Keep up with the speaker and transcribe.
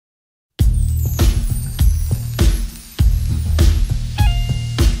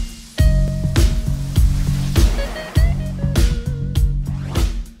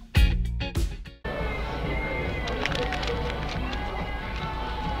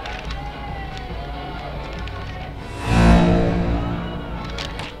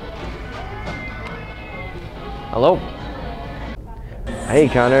Hello? Hey,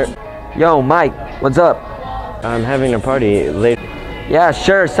 Connor. Yo, Mike, what's up? I'm having a party later. Yeah,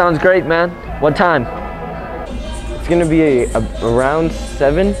 sure, sounds great, man. What time? It's gonna be around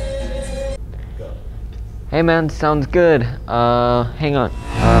 7. Hey, man, sounds good. Hang on.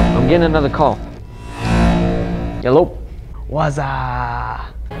 I'm getting another call. Hello? What's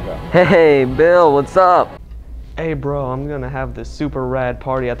up? Hey, Bill, what's up? Hey bro, I'm gonna have this super rad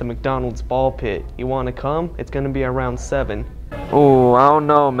party at the McDonald's ball pit. You wanna come? It's gonna be around 7. Oh, I don't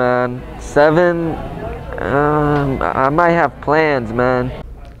know, man. 7? I might have plans, man.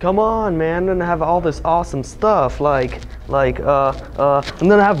 Come on, man. I'm gonna have all this awesome stuff. I'm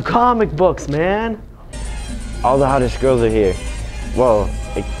gonna have comic books, man. All the hottest girls are here. Well,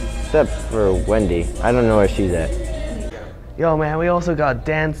 except for Wendy. I don't know where she's at. Yo, man, we also got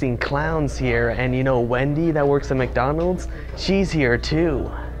dancing clowns here. And you know Wendy that works at McDonald's? She's here too.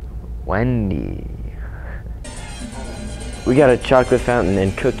 Wendy. We got a chocolate fountain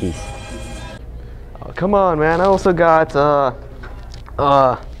and cookies. Oh, come on, man. I also got,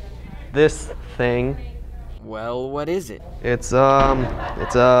 this thing. Well, what is it?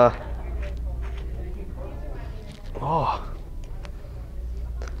 Oh.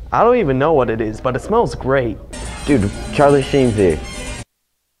 I don't even know what it is, but it smells great. Dude, Charlie Sheen's here.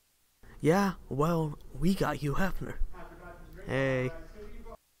 Yeah, well, we got Hugh Hefner. Hey.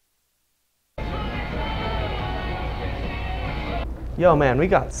 Yo, man, we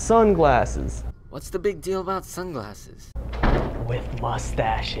got sunglasses. What's the big deal about sunglasses? With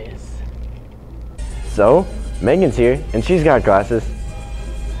mustaches. So, Megan's here, and she's got glasses.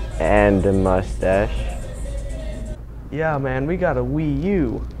 And a mustache. Yeah, man, we got a Wii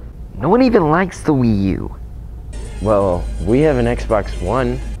U. No one even likes the Wii U. Well, we have an Xbox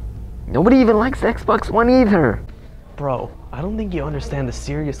One. Nobody even likes the Xbox One either. Bro, I don't think you understand the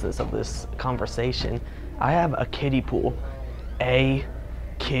seriousness of this conversation. I have a kiddie pool. A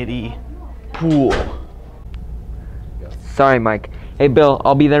kiddie pool. Sorry, Mike. Hey, Bill,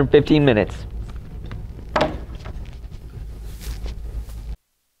 I'll be there in 15 minutes.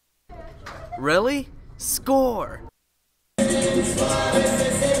 Really? Score!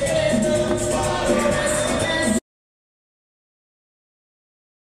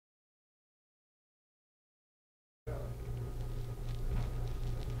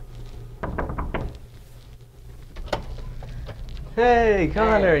 Hey,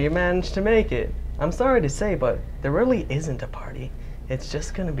 Connor, you managed to make it. I'm sorry to say, but there really isn't a party. It's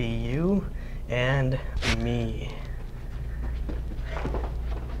just gonna be you and me.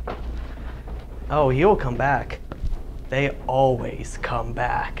 Oh, he'll come back. They always come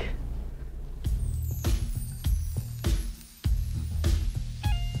back.